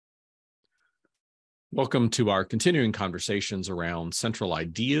Welcome to our continuing conversations around central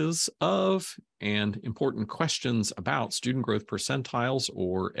ideas of and important questions about student growth percentiles,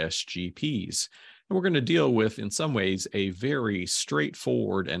 or SGPs. And we're going to deal with, in some ways, a very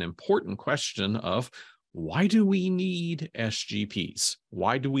straightforward and important question of why do we need SGPs?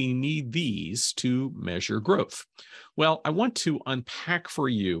 Why do we need these to measure growth? Well, I want to unpack for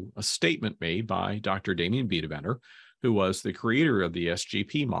you a statement made by Dr. Damien Biederbender, who was the creator of the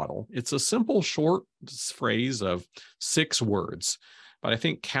SGP model. It's a simple, short phrase of 6 words, but I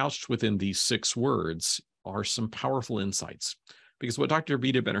think couched within these 6 words are some powerful insights. Because what Dr.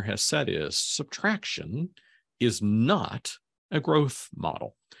 Biederbender has said is subtraction is not a growth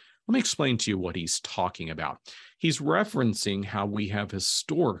model. Let me explain to you what he's talking about. He's referencing how we have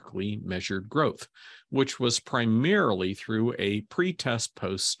historically measured growth, which was primarily through a pre-test,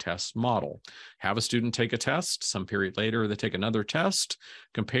 post-test model. Have a student take a test, some period later they take another test,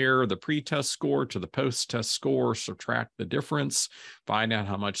 compare the pre-test score to the post-test score, subtract the difference, find out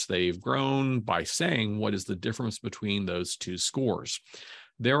how much they've grown by saying what is the difference between those 2 scores.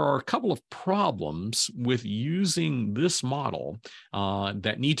 There are a couple of problems with using this model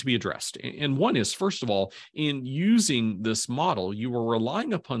that need to be addressed. And one is, first of all, in using this model, you are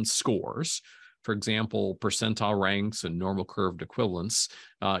relying upon scores. For example, percentile ranks and normal curved equivalence.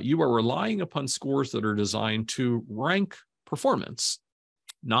 You are relying upon scores that are designed to rank performance,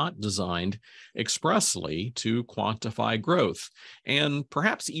 not designed expressly to quantify growth. And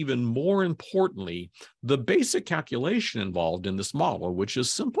perhaps even more importantly, the basic calculation involved in this model, which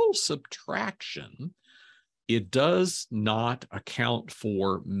is simple subtraction, it does not account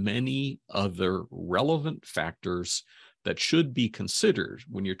for many other relevant factors that should be considered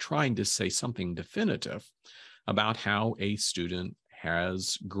when you're trying to say something definitive about how a student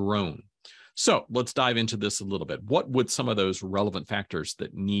has grown. So let's dive into this a little bit. What would some of those relevant factors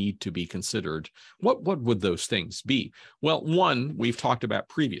that need to be considered, what would those things be? Well, one we've talked about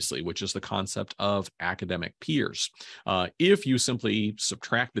previously, which is the concept of academic peers. If you simply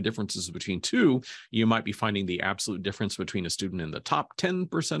subtract the differences between 2, you might be finding the absolute difference between a student in the top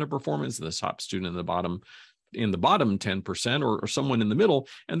 10% of performance and the top student in the bottom 10% or someone in the middle,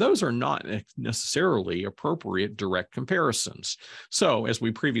 and those are not necessarily appropriate direct comparisons. So as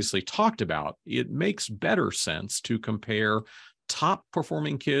we previously talked about, it makes better sense to compare top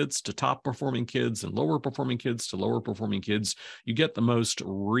performing kids to top performing kids and lower performing kids to lower performing kids. You get the most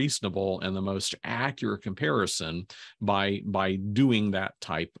reasonable and the most accurate comparison by doing that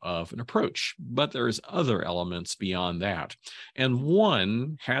type of an approach. But there's other elements beyond that. And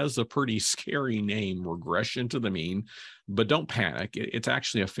one has a pretty scary name, regression to the mean, but don't panic. It's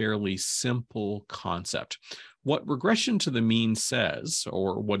actually a fairly simple concept. What regression to the mean says,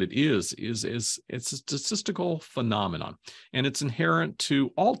 or what it is it's a statistical phenomenon, and it's inherent to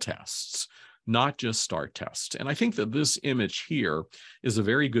all tests, not just STAAR tests. And I think that this image here is a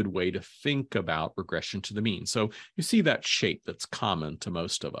very good way to think about regression to the mean. So you see that shape that's common to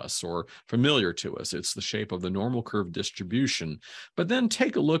most of us or familiar to us. It's the shape of the normal curve distribution. But then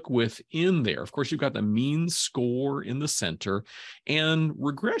take a look within there. Of course, you've got the mean score in the center, and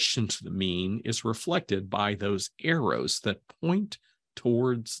regression to the mean is reflected by those arrows that point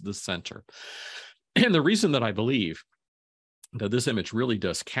towards the center. And the reason that I believe that this image really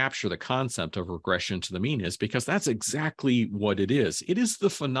does capture the concept of regression to the mean is because that's exactly what it is. It is the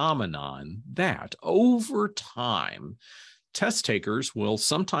phenomenon that over time, test takers will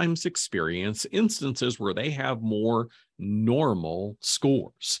sometimes experience instances where they have more normal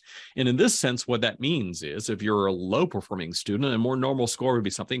scores. And in this sense, what that means is if you're a low performing student, a more normal score would be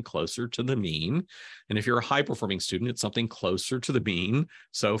something closer to the mean. And if you're a high performing student, it's something closer to the mean.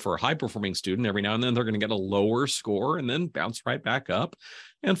 So for a high performing student, every now and then they're going to get a lower score and then bounce right back up.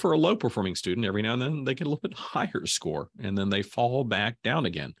 And for a low performing student, every now and then they get a little bit higher score and then they fall back down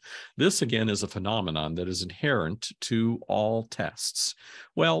again. This again is a phenomenon that is inherent to all tests.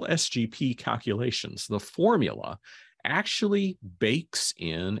 Well, SGP calculations, the formula actually bakes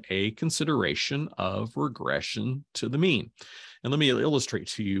in a consideration of regression to the mean. And let me illustrate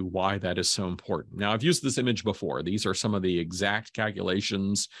to you why that is so important. Now, I've used this image before. These are some of the exact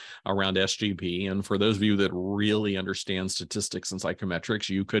calculations around SGP. And for those of you that really understand statistics and psychometrics,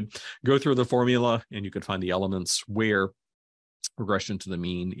 you could go through the formula and you could find the elements where regression to the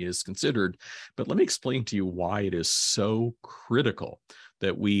mean is considered. But let me explain to you why it is so critical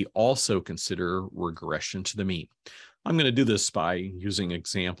that we also consider regression to the mean. I'm going to do this by using an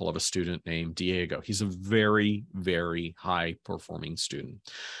example of a student named Diego. He's a very, very high performing student.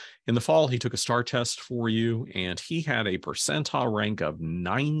 In the fall, he took a STAR test for you, and he had a percentile rank of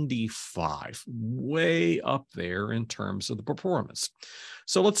 95, way up there in terms of the performance.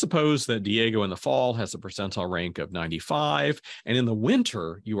 So let's suppose that Diego in the fall has a percentile rank of 95, and in the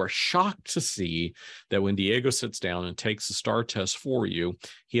winter, you are shocked to see that when Diego sits down and takes the STAR test for you,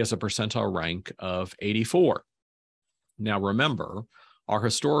 he has a percentile rank of 84. Now, remember, our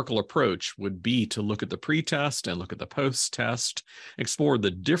historical approach would be to look at the pretest and look at the post-test, explore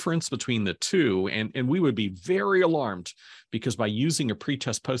the difference between the two, and we would be very alarmed because by using a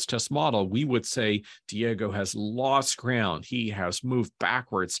pretest post-test model, we would say Diego has lost ground. He has moved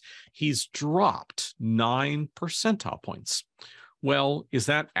backwards. He's dropped 9 percentile points. Well, is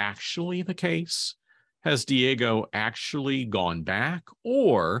that actually the case? Has Diego actually gone back,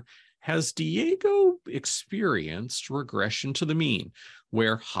 or has Diego experienced regression to the mean,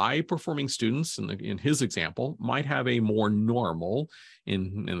 where high-performing students, in his example, might have a more normal,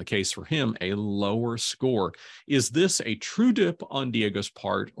 in the case for him, a lower score? Is this a true dip on Diego's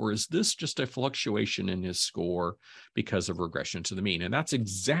part, or is this just a fluctuation in his score because of regression to the mean? And that's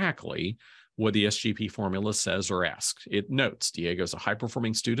exactly what the SGP formula says or asks. It notes Diego's a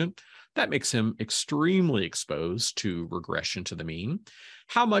high-performing student. That makes him extremely exposed to regression to the mean.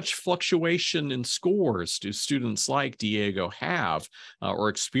 How much fluctuation in scores do students like Diego have or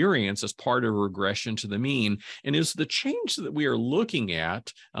experience as part of regression to the mean? And is the change that we are looking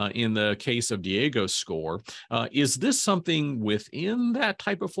at in the case of Diego's score, is this something within that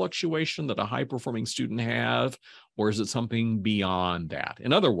type of fluctuation that a high-performing student have, or is it something beyond that?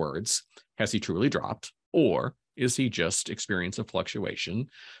 In other words, has he truly dropped, or is he just experiencing a fluctuation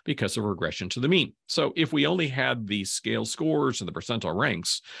because of regression to the mean? So if we only had the scale scores and the percentile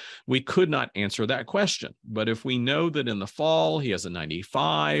ranks, we could not answer that question. But if we know that in the fall he has a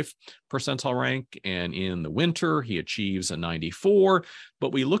 95 percentile rank, and in the winter he achieves a 94,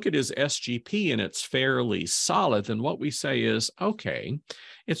 but we look at his SGP and it's fairly solid, then what we say is, okay,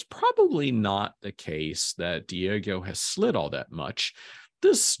 it's probably not the case that Diego has slid all that much.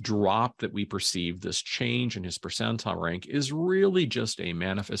 This drop that we perceive, this change in his percentile rank, is really just a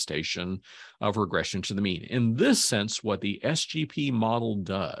manifestation of regression to the mean. In this sense, what the SGP model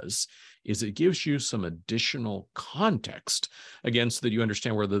does is it gives you some additional context, again, so that you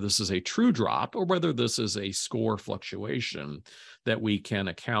understand whether this is a true drop or whether this is a score fluctuation that we can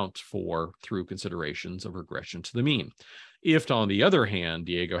account for through considerations of regression to the mean. If, on the other hand,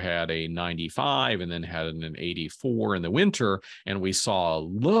 Diego had a 95 and then had an 84 in the winter, and we saw a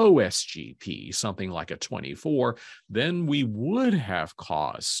low SGP, something like a 24, then we would have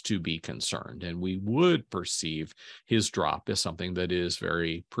cause to be concerned, and we would perceive his drop as something that is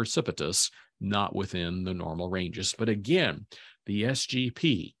very precipitous, not within the normal ranges. But again, the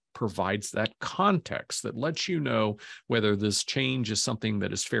SGP provides that context that lets you know whether this change is something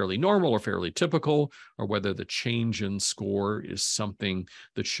that is fairly normal or fairly typical, or whether the change in score is something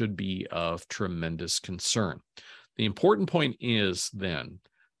that should be of tremendous concern. The important point is then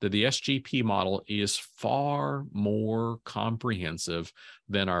that the SGP model is far more comprehensive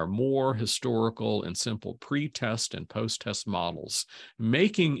than our more historical and simple pre-test and post-test models,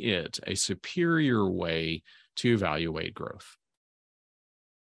 making it a superior way to evaluate growth.